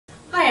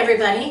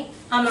everybody,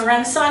 I'm a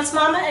Renaissance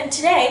Mama and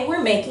today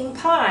we're making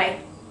pie.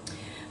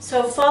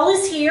 So fall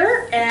is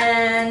here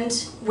and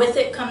with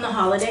it come the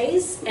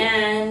holidays,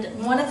 and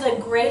one of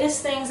the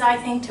greatest things I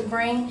think to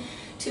bring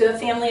to a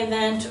family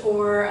event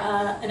or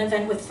an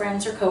event with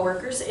friends or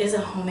coworkers is a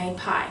homemade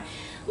pie.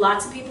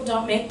 Lots of people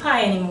don't make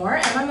pie anymore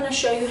and I'm going to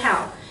show you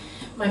how.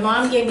 My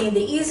mom gave me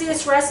the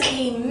easiest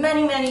recipe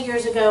many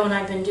years ago and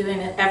I've been doing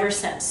it ever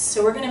since.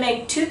 So we're going to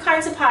make two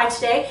kinds of pie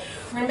today.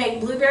 We're going to make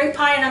blueberry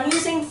pie and I'm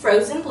using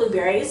frozen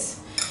blueberries.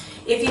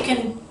 If you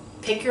can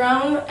pick your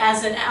own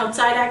as an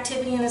outside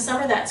activity in the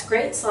summer, that's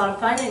great. It's a lot of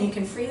fun and you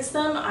can freeze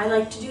them. I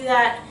like to do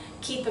that,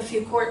 keep a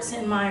few quarts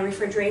in my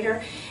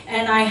refrigerator.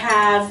 And I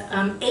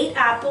have 8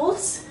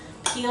 apples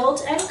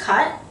peeled and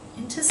cut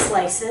into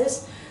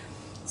slices.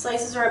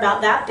 Slices are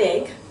about that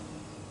big.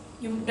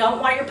 You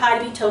don't want your pie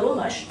to be total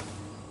mush.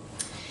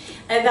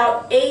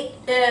 About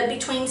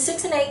between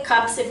 6 and 8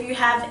 cups. If you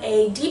have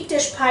a deep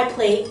dish pie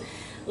plate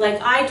like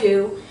I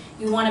do,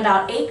 you want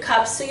about 8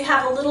 cups, so you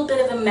have a little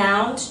bit of a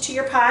mound to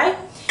your pie.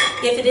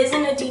 If it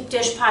isn't a deep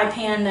dish pie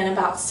pan, then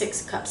about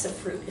 6 cups of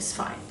fruit is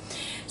fine.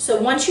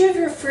 So once you have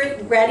your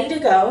fruit ready to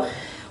go,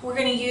 we're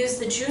going to use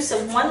the juice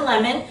of 1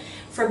 lemon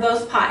for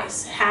both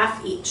pies,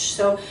 half each.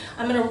 So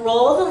I'm going to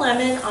roll the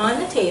lemon on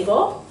the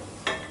table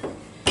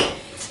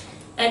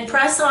and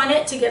press on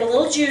it to get a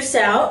little juice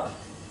out.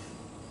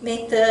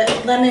 Make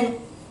the lemon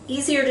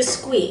easier to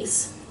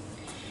squeeze.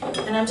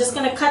 And I'm just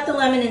going to cut the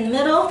lemon in the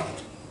middle.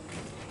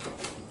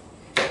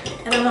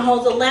 And I'm going to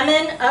hold the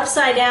lemon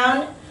upside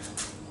down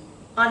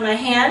on my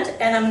hand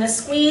and I'm going to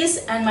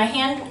squeeze, and my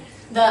hand,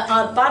 the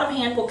bottom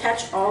hand will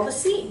catch all the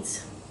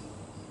seeds.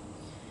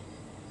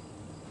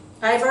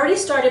 I've already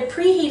started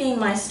preheating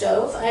my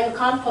stove. I have a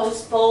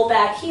compost bowl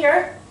back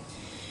here.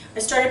 I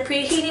started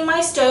preheating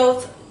my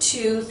stove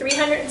to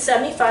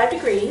 375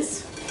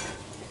 degrees.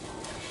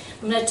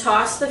 I'm going to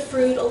toss the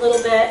fruit a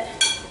little bit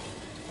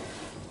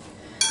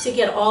to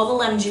get all the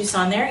lemon juice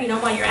on there. You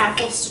don't want your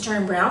apples to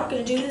turn brown. I'm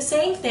going to do the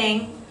same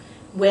thing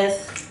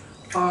with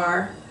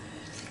our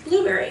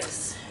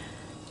blueberries.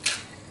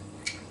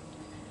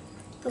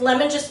 The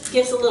lemon just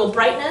gives a little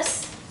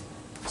brightness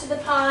to the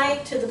pie,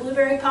 to the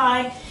blueberry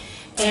pie,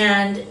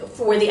 and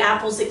for the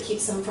apples it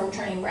keeps them from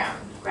turning brown.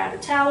 Grab a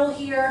towel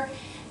here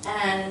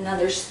and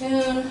another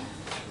spoon.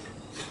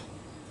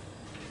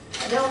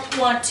 I don't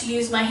want to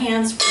use my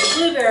hands for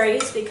the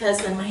blueberries because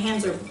then my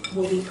hands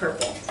will be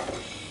purple.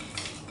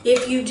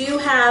 If you do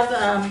have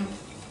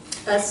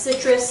a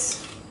citrus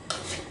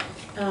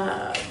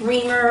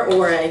reamer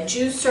or a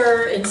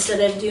juicer, instead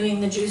of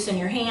doing the juice in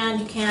your hand,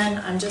 you can.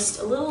 I'm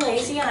just a little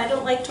lazy and I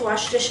don't like to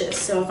wash dishes,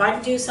 so if I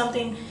can do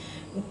something,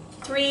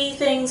 3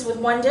 things with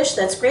 1 dish,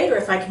 that's great, or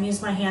if I can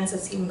use my hands,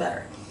 that's even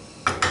better.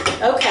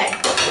 Okay,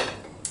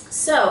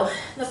 so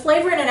the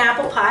flavor in an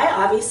apple pie,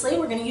 obviously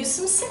we're going to use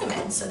some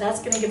cinnamon, so that's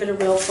going to give it a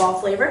real fall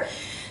flavor.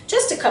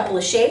 Just a couple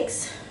of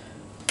shakes.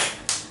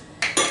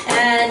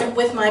 And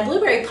with my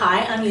blueberry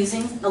pie, I'm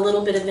using a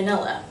little bit of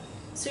vanilla.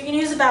 So you can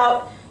use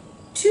about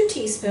 2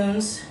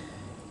 teaspoons,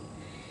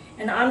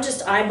 and I'm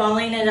just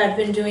eyeballing it. I've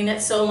been doing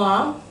it so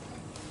long,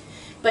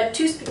 but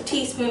 2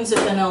 teaspoons of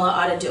vanilla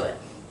ought to do it.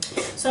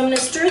 So I'm going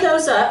to stir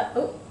those up.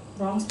 Oh,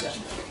 wrong spoon.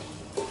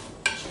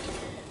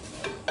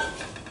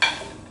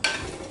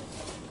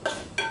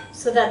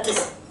 So that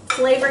this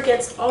flavor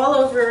gets all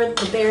over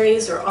the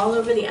berries or all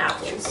over the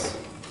apples.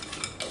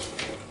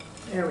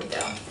 There we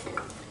go.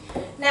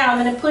 Now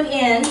I'm going to put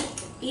in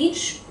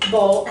each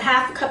bowl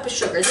 ½ cup of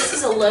sugar. This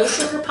is a low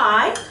sugar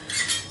pie,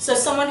 so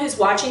someone who's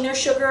watching their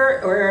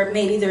sugar, or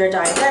maybe they're a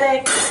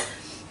diabetic,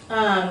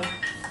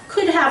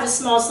 could have a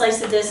small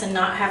slice of this and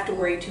not have to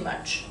worry too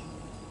much.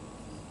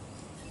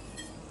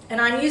 And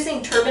I'm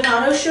using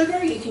turbinado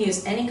sugar. You can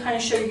use any kind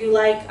of sugar you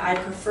like. I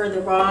prefer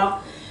the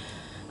raw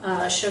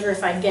sugar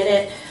if I can get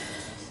it.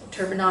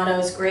 Turbinado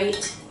is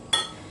great.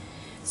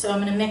 So I'm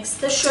going to mix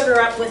the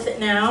sugar up with it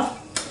now.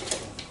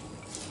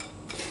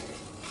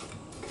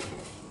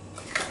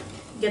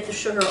 Get the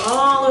sugar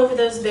all over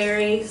those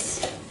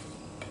berries.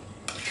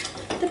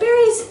 The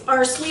berries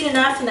are sweet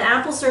enough and the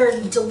apples are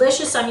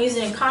delicious. I'm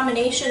using a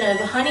combination of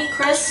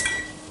Honeycrisp.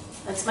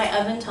 That's my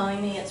oven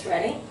telling me it's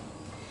ready.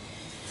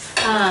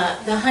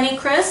 The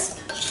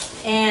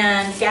Honeycrisp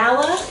and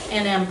Gala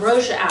and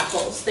Ambrosia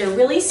apples. They're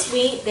really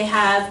sweet. They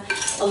have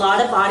a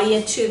lot of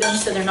body to them,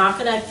 so they're not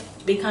going to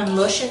become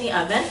mush in the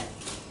oven.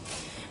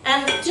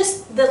 And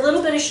just the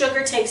little bit of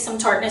sugar takes some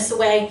tartness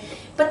away,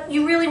 but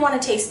you really want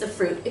to taste the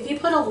fruit. If you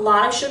put a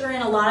lot of sugar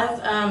in, a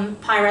lot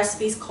of pie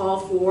recipes call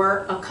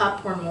for a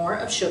cup or more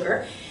of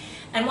sugar.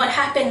 And what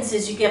happens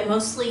is you get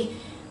mostly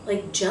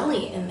like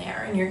jelly in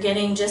there and you're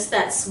getting just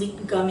that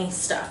sweet gummy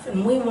stuff.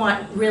 And we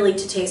want really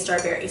to taste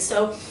our berries.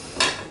 So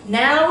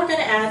now we're going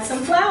to add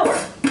some flour.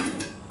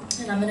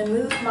 And I'm going to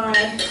move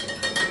my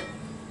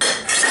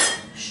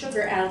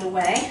sugar out of the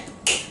way.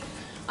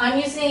 I'm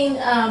using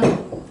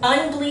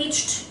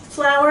unbleached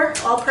flour,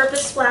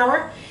 all-purpose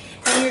flour,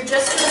 and you're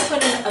just going to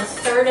put in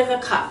 1/3 of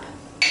a cup.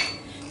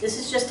 This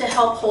is just to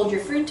help hold your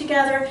fruit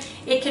together.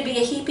 It could be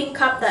a heaping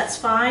cup, that's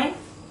fine.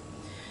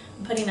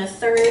 I'm putting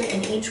 1/3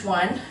 in each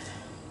one.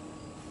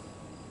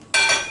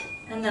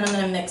 And then I'm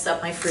going to mix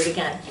up my fruit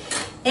again.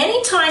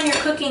 Anytime you're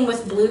cooking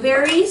with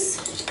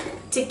blueberries,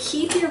 to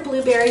keep your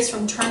blueberries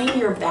from turning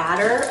your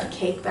batter, a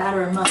cake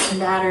batter, a muffin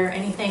batter,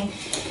 anything,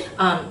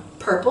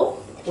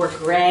 purple or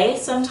gray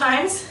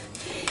sometimes,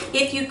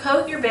 if you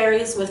coat your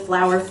berries with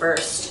flour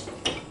first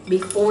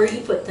before you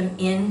put them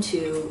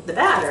into the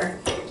batter,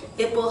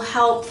 it will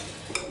help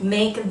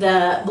make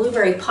the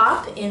blueberry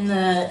pop in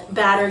the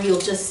batter. You'll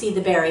just see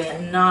the berry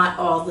and not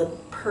all the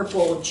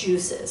purple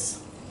juices.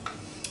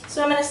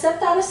 So I'm going to set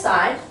that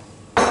aside.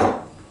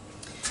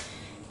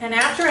 And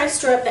after I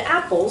stir up the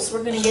apples,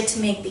 we're going to get to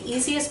make the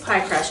easiest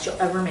pie crust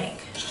you'll ever make.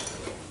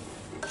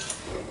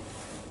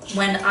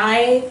 When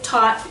I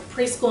taught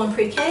preschool and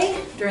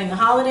pre-K during the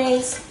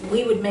holidays,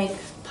 we would make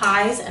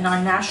pies, and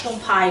on National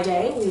Pie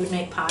Day, we would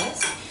make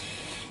pies.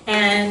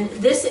 And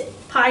this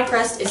pie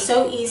crust is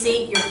so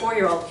easy, your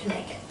 4-year-old can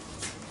make it.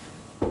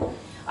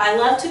 I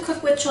love to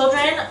cook with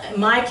children.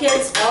 My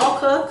kids all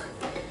cook.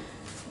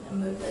 I'm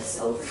going to move this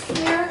over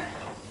here.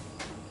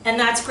 And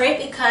that's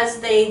great because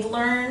they've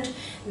learned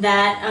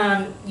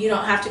that you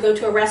don't have to go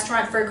to a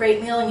restaurant for a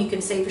great meal, and you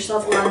can save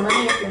yourself a lot of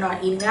money if you're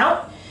not eating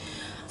out.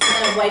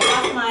 I'm going to wipe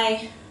off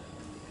my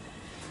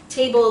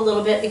table a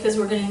little bit because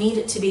we're going to need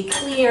it to be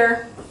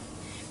clear,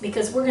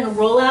 because we're going to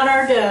roll out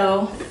our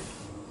dough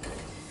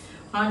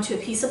onto a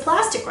piece of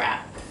plastic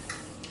wrap.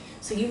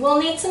 So you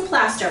will need some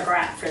plastic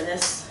wrap for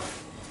this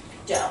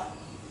dough.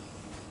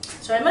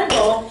 So I have my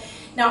bowl.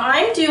 Now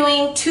I'm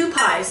doing 2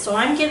 pies, so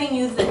I'm giving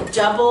you the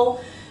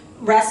double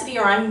recipe,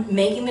 or I'm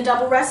making the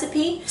double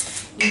recipe.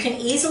 You can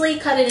easily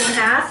cut it in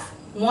half.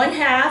 1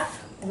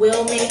 half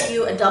will make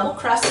you a double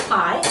crust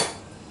pie.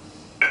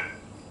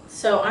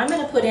 So I'm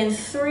going to put in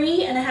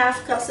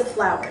 3½ cups of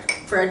flour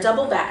for a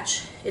double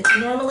batch. It's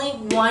normally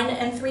 1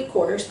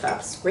 3/4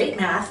 cups. Great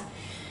math.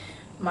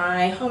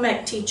 My home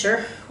ec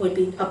teacher would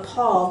be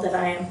appalled that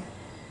I am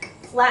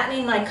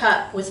flattening my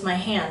cup with my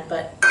hand,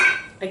 but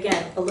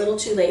again, a little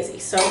too lazy.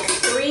 So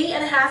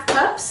 3½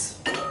 cups.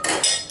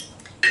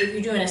 If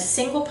you're doing a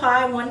single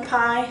pie, 1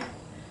 pie,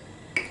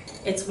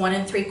 it's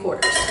 1 3/4.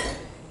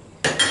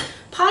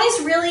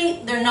 Pies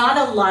really, they're not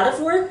a lot of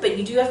work, but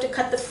you do have to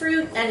cut the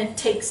fruit and it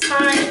takes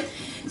time.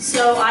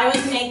 So I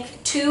would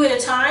make 2 at a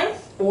time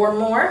or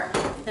more,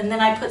 and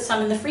then I put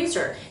some in the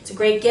freezer. It's a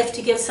great gift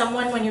to give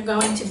someone when you're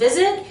going to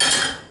visit,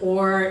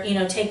 or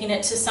taking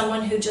it to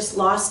someone who just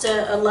lost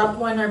a loved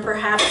one, or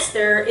perhaps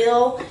they're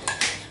ill.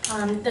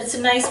 That's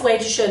a nice way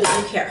to show that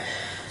you care.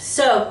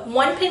 So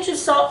 1 pinch of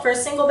salt for a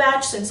single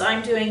batch. Since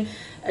I'm doing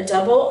a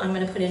double, I'm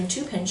going to put in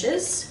 2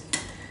 pinches.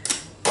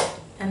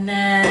 And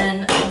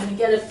then I'm going to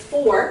get a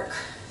fork.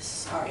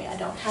 Sorry, I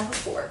don't have a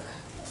fork.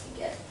 Let me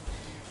get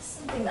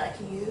something that I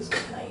can use. What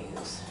can I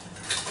use?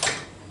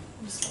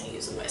 I'm just going to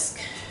use a whisk.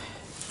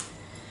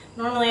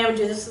 Normally I would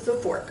do this with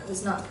a fork. I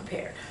was not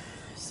prepared.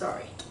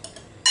 Sorry.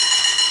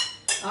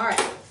 All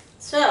right.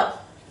 So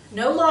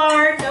no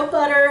lard, no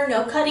butter,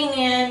 no cutting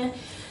in.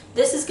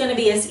 This is going to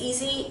be as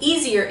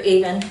easier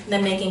even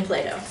than making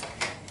Play-Doh.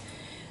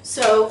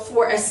 So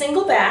for a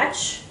single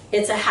batch,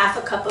 it's a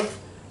 ½ cup of,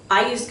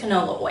 I use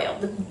canola oil.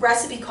 The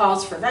recipe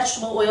calls for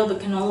vegetable oil, but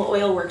canola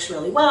oil works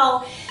really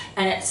well,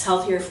 and it's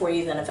healthier for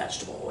you than a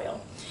vegetable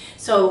oil.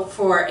 So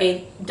for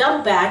a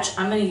double batch,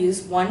 I'm going to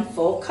use 1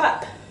 full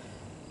cup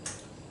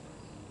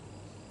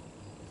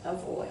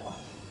of oil.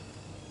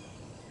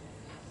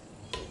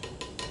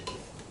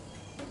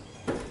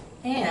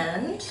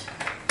 And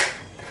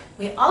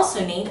we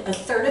also need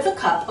 1/3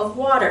 cup of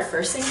water for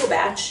a single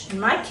batch. In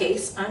my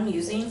case, I'm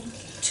using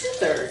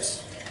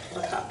 2/3 of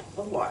a cup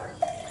of water.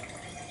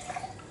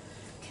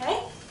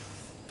 Okay?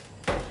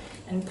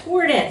 And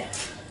pour it in.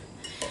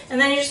 And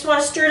then you just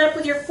want to stir it up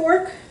with your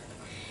fork.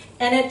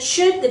 And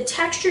the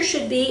texture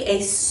should be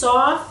a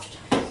soft,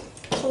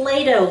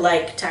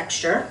 Play-Doh-like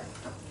texture.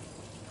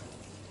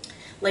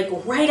 Like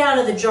right out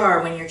of the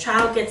jar when your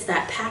child gets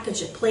that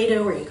package of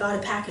Play-Doh, or you got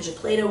a package of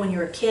Play-Doh when you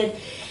were a kid.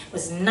 It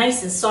was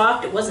nice and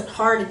soft. It wasn't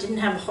hard. It didn't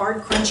have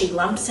hard, crunchy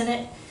lumps in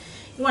it.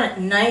 You want it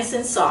nice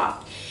and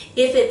soft.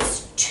 If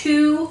it's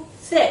too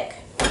thick,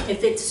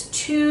 if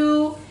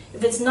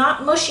it's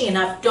not mushy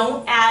enough,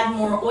 don't add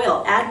more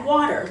oil. Add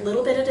water, a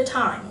little bit at a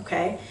time,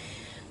 okay?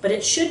 But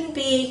it shouldn't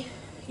be,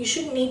 you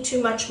shouldn't need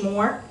too much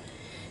more.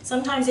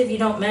 Sometimes if you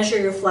don't measure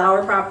your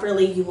flour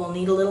properly, you will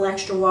need a little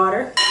extra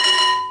water.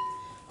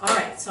 All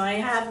right, so I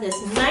have this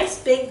nice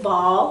big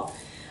ball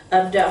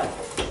of dough.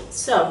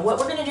 So what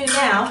we're going to do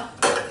now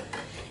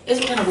is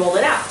we're going to roll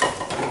it out.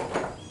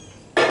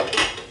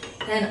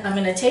 And I'm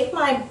going to take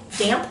my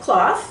damp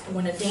cloth, I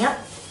want a damp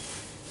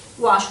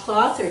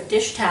washcloth or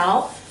dish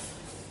towel,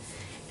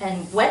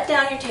 and wet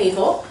down your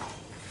table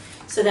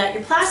so that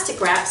your plastic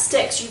wrap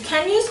sticks. You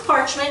can use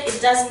parchment.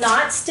 It does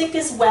not stick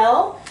as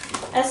well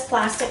as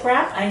plastic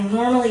wrap. I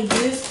normally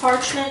use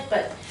parchment,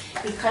 but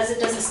because it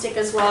doesn't stick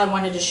as well, I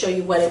wanted to show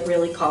you what it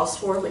really calls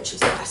for, which is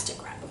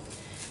plastic wrap.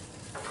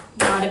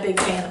 Not a big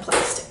fan of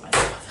plastic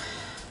myself.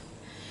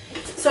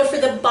 So for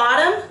the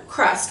bottom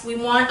crust, we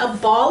want a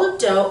ball of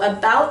dough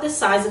about the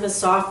size of a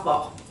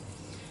softball.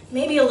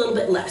 Maybe a little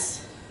bit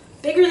less.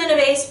 Bigger than a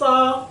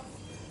baseball.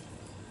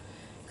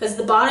 because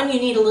the bottom you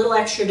need a little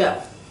extra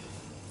dough.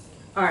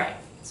 All right,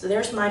 so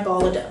there's my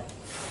ball of dough.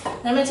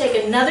 Then I'm going to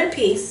take another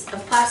piece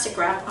of plastic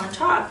wrap on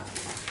top,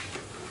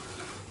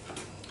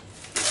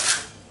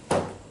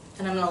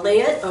 and I'm going to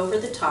lay it over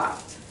the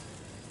top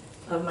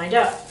of my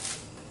dough.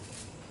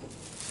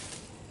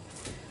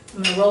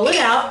 I'm going to roll it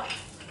out,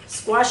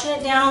 squashing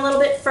it down a little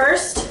bit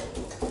first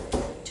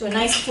to a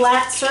nice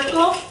flat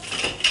circle,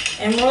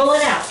 and roll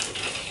it out.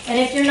 And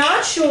if you're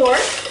not sure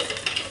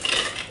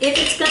if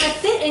it's going to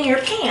fit in your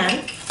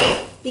pan,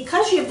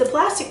 because you have the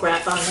plastic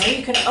wrap on there,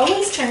 you can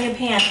always turn your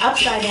pan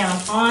upside down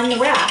on the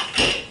wrap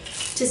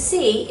to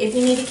see if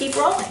you need to keep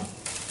rolling.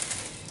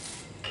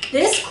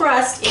 This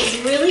crust is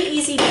really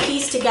easy to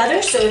piece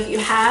together, so if you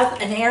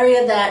have an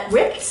area that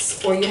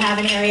rips, or you have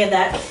an area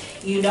that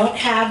you don't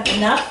have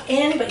enough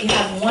in, but you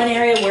have one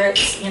area where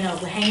it's, you know,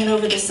 hanging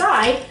over the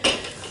side,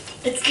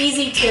 it's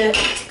easy to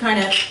kind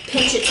of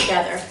pinch it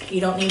together.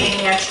 You don't need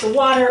any extra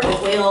water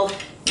or oil.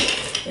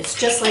 It's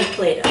just like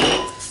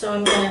Play-Doh. So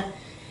I'm going to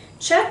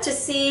check to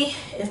see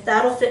if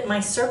that'll fit my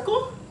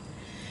circle.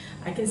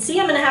 I can see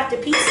I'm going to have to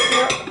piece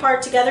it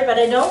apart together, but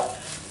I don't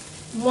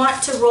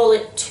want to roll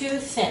it too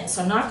thin.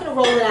 So I'm not going to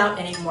roll it out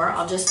anymore.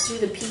 I'll just do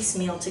the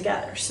piecemeal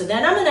together. So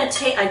then I'm going to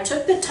take, I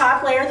took the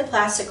top layer of the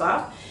plastic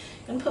off.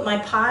 I'm going to put my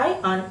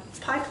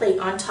pie plate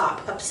on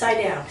top, upside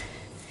down.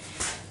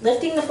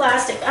 Lifting the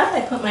plastic up,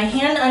 I put my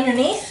hand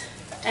underneath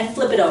and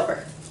flip it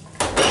over.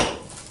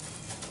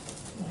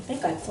 I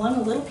think I flung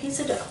a little piece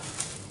of dough.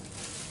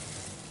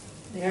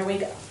 There we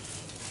go.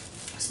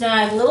 So now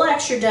I have a little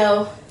extra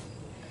dough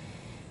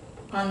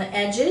on the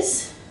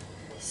edges,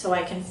 so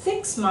I can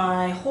fix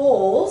my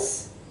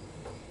holes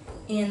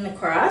in the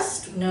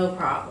crust, no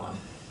problem.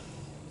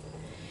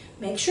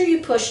 Make sure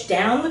you push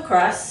down the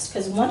crust,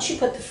 because once you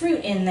put the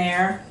fruit in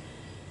there,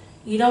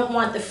 you don't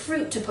want the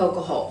fruit to poke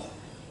a hole.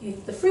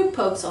 If the fruit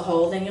pokes a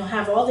hole, then you'll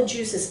have all the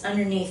juices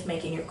underneath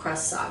making your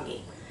crust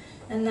soggy.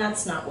 And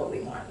that's not what we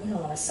want. We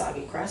don't want a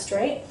soggy crust,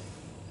 right?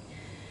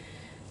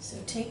 So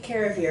take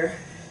care of your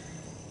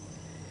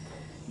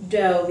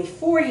dough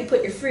before you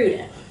put your fruit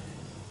in.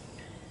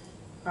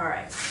 All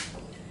right.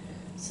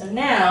 So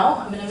now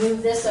I'm going to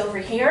move this over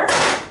here,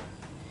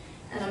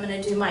 and I'm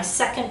going to do my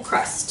second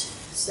crust.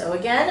 So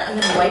again, I'm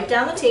going to wipe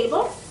down the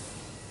table.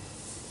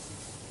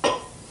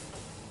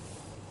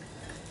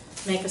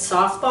 Make a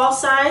softball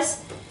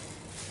size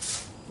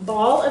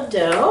ball of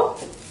dough.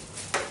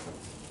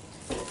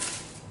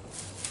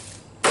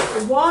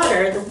 The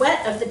water, the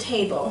wet of the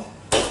table,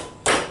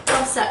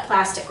 helps that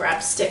plastic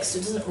wrap stick so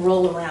it doesn't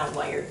roll around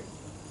while you're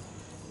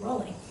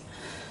rolling.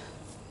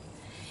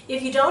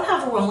 If you don't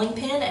have a rolling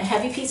pin, a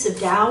heavy piece of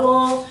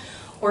dowel,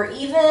 or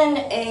even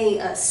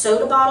a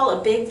soda bottle,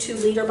 a big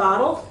 2-liter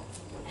bottle,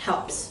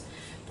 helps.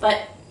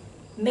 But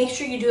make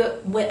sure you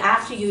do it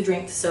after you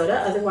drink the soda,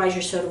 otherwise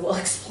your soda will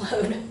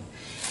explode.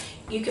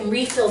 You can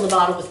refill the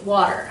bottle with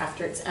water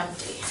after it's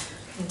empty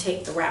and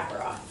take the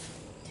wrapper off,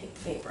 take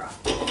the paper off.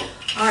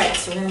 All right,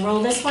 so we're going to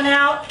roll this one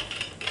out.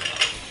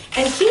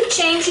 And keep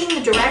changing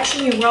the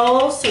direction you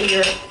roll so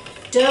your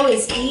dough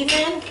is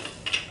even.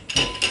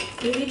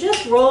 If you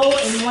just roll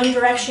in one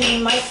direction,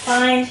 you might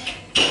find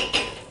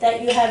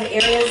that you have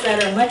areas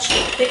that are much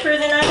thicker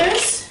than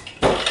others.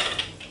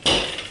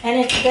 And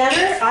it's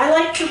better, I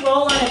like to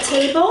roll on a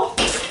table,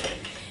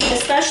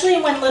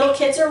 especially when little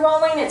kids are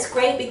rolling. It's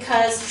great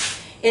because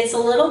it's a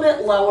little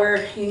bit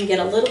lower. You can get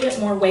a little bit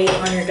more weight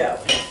on your dough,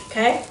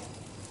 okay?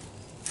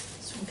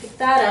 So I'm pick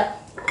that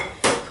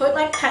up, put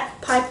my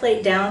pie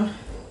plate down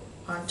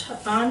on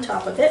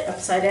top of it,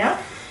 upside down,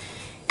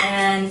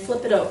 and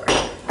flip it over.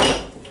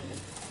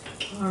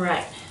 All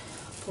right,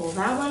 pull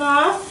that one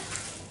off.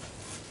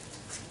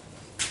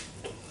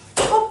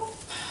 Oh,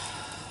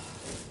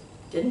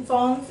 didn't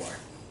fall on the floor.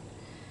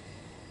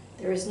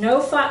 There is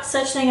no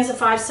such thing as a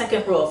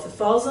 5-second rule. If it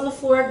falls on the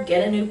floor,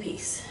 get a new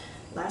piece.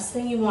 Last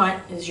thing you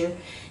want is your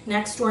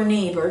next door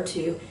neighbor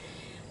to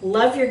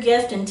love your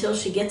gift until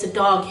she gets a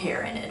dog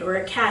hair in it or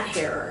a cat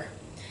hair. Or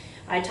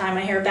I tie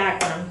my hair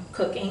back when I'm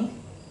cooking.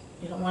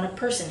 You don't want a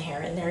person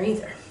hair in there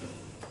either.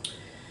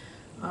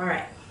 All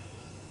right.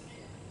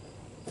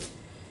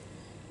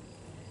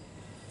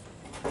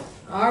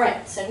 All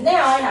right, so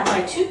now I have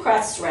my 2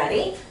 crusts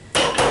ready.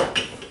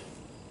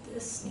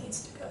 This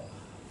needs to go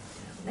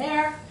down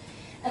there.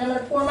 And I'm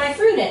going to pour my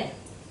fruit in.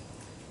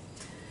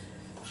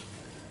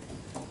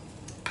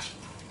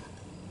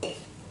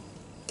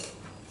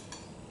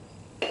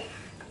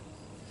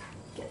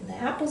 Getting the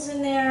apples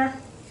in there.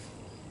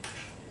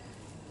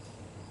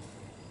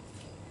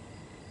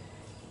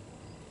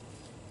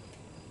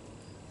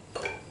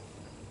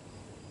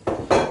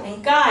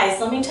 And guys,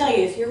 let me tell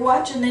you, if you're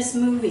watching this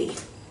movie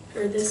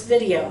or this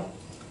video,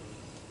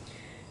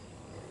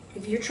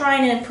 if you're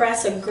trying to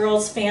impress a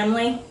girl's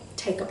family,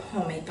 take a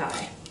homemade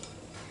pie.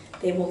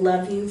 They will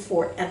love you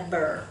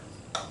forever.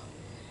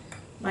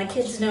 My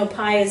kids know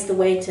pie is the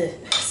way to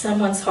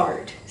someone's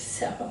heart.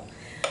 So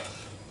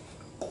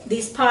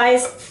these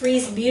pies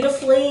freeze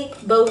beautifully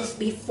both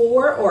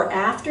before or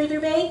after they're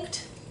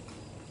baked.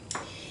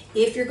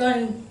 If you're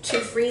going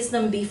to freeze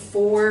them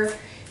before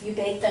if you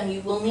bake them,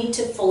 you will need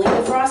to fully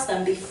defrost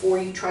them before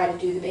you try to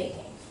do the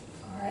baking.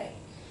 All right,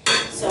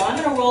 so I'm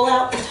going to roll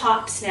out the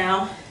tops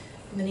now.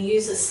 I'm going to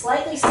use a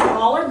slightly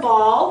smaller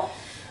ball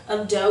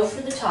of dough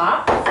for the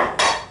top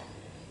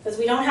because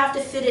we don't have to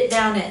fit it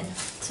down in.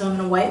 So I'm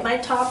going to wipe my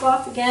top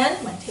off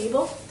again, my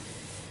table.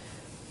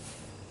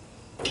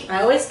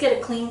 I always get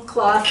a clean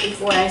cloth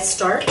before I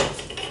start.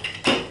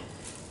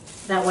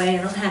 That way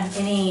I don't have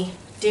any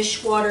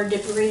dishwater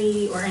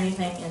debris or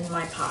anything in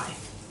my pie.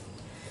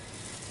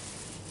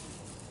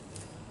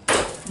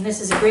 And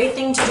this is a great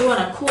thing to do on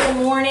a cool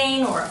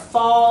morning or a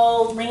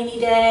fall rainy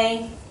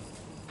day.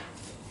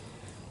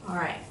 All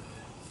right,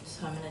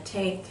 so I'm going to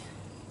take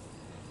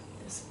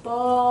this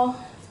ball.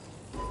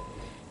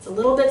 It's a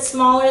little bit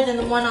smaller than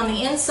the one on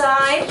the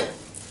inside.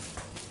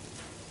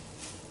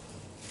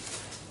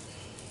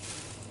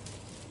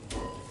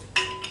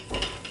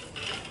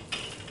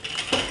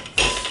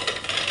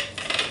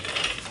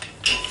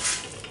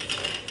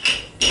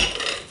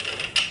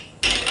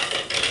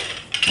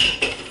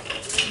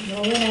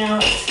 Rolling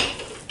out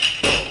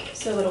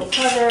so it'll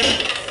cover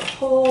the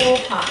whole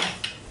pie.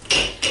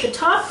 The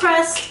top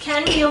crust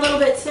can be a little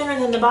bit thinner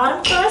than the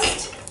bottom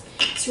crust.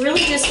 It's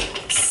really just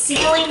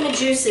sealing the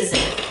juices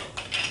in.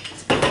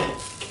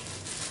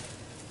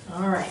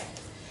 All right,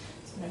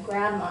 so I'm gonna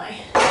grab my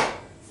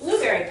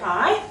blueberry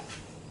pie.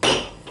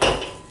 I'm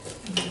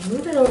gonna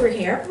move it over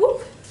here.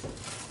 Whoop.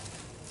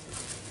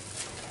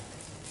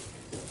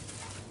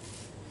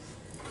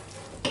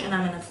 And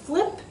I'm gonna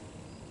flip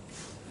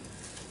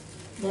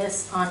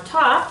this on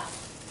top,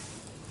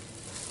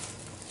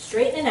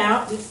 straighten it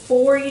out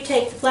before you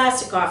take the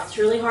plastic off. It's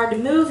really hard to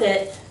move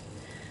it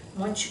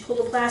once you pull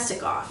the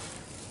plastic off.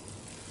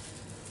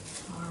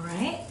 All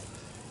right.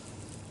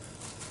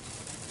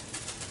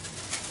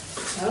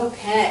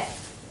 Okay.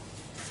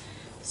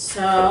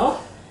 So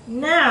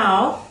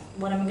now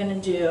what I'm going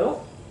to do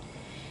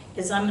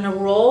is I'm going to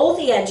roll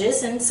the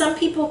edges, and some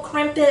people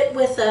crimp it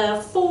with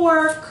a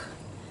fork.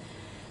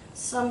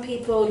 Some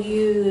people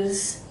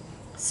use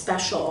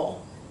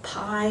special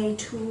pie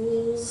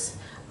tools.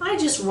 I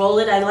just roll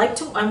it. I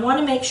want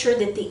to make sure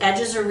that the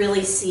edges are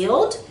really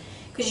sealed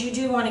because you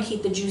do want to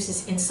keep the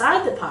juices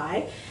inside the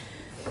pie.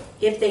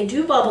 If they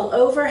do bubble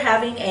over,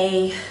 having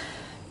a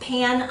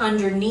pan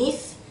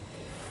underneath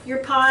your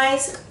pie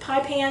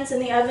pans in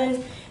the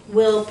oven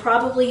will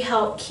probably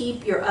help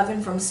keep your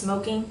oven from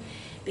smoking,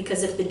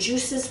 because if the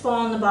juices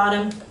fall on the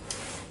bottom,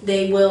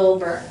 they will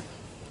burn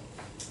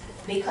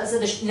because of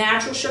the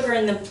natural sugar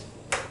in the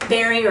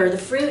berry or the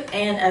fruit,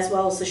 and as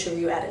well as the sugar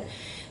you added.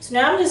 So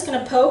now I'm just going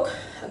to poke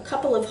a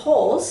couple of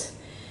holes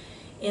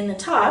in the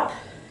top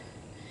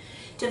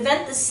to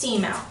vent the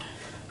steam out.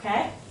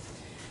 Okay,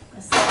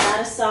 let's set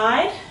that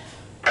aside.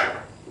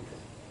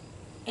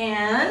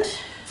 And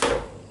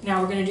now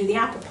we're going to do the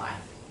apple pie.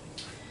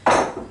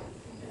 I'm going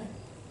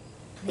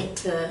to make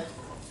the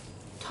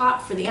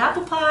top for the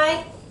apple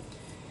pie.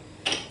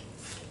 Get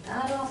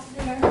that off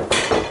there.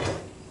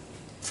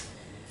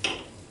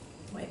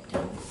 Wipe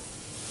down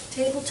the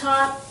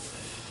tabletop.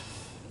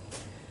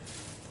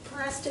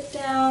 Plastic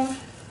down.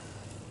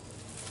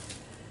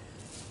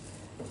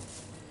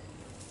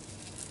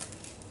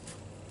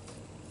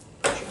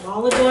 Put your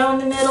ball of dough in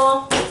the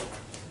middle.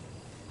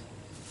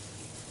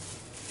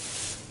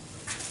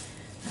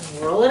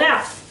 Roll it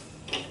out.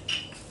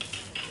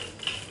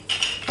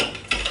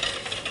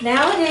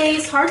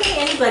 Nowadays, hardly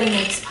anybody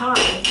makes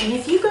pie. And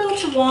if you go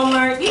to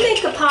Walmart, you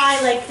make a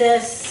pie like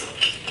this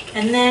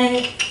and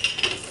then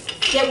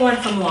get one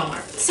from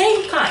Walmart.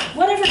 Same kind,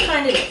 whatever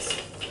kind it is.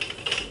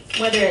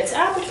 Whether it's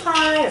apple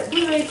pie or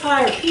blueberry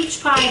pie or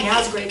peach pie,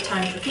 now's a great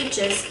time for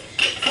peaches.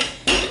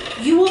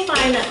 You will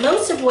find that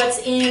most of what's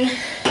in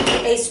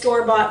a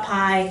store-bought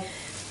pie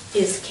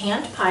is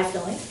canned pie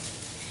filling.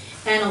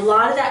 And a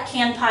lot of that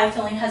canned pie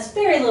filling has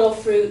very little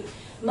fruit,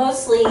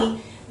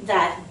 mostly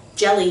that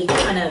jelly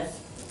kind of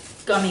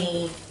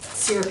gummy,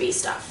 syrupy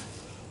stuff.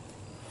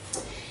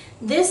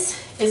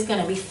 This is going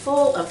to be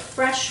full of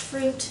fresh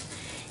fruit.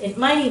 It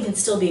might even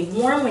still be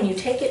warm when you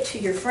take it to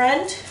your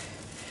friend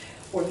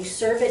or you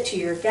serve it to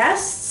your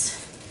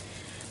guests.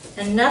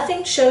 And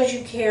nothing shows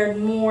you cared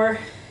more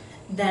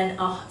than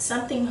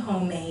something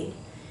homemade.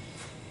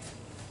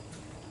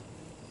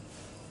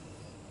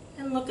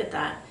 And look at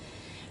that.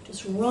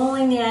 Just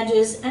rolling the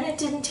edges, and it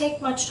didn't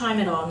take much time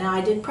at all. Now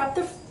I did prep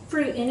the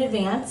fruit in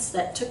advance.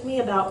 That took me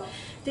about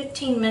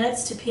 15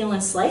 minutes to peel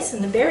and slice,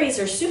 and the berries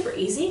are super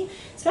easy,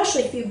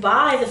 especially if you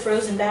buy the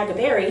frozen bag of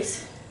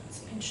berries. Let's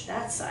pinch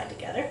that side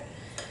together.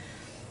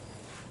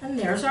 And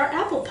there's our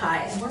apple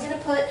pie, and we're going to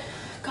put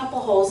a couple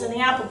holes in the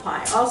apple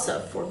pie also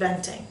for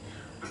venting.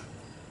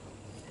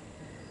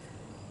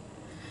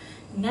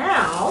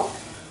 Now,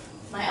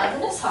 my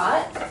oven is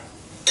hot.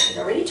 It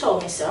already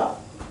told me so.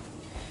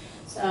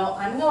 So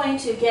I'm going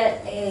to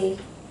get a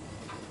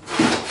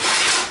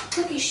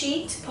cookie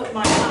sheet to put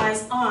my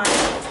pies on,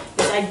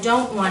 because I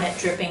don't want it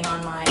dripping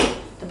on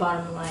the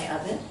bottom of my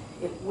oven.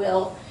 It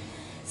will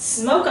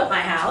smoke up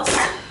my house.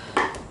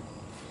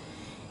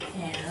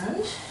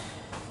 And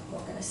we're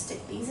going to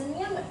stick these in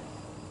the oven.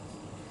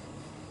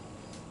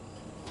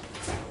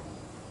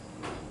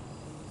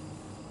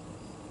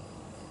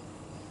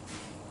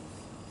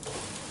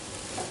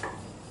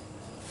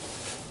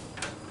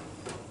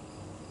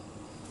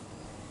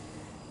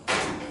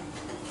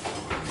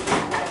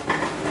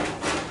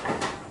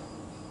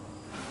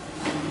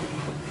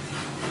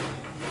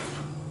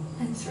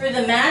 through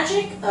the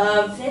magic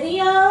of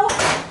video,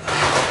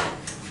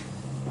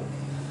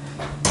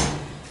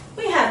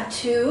 we have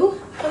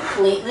 2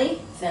 completely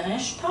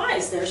finished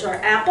pies. There's our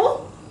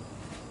apple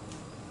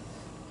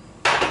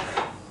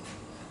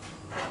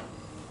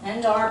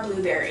and our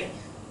blueberry.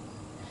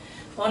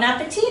 Bon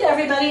appetit,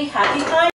 everybody. Happy pie.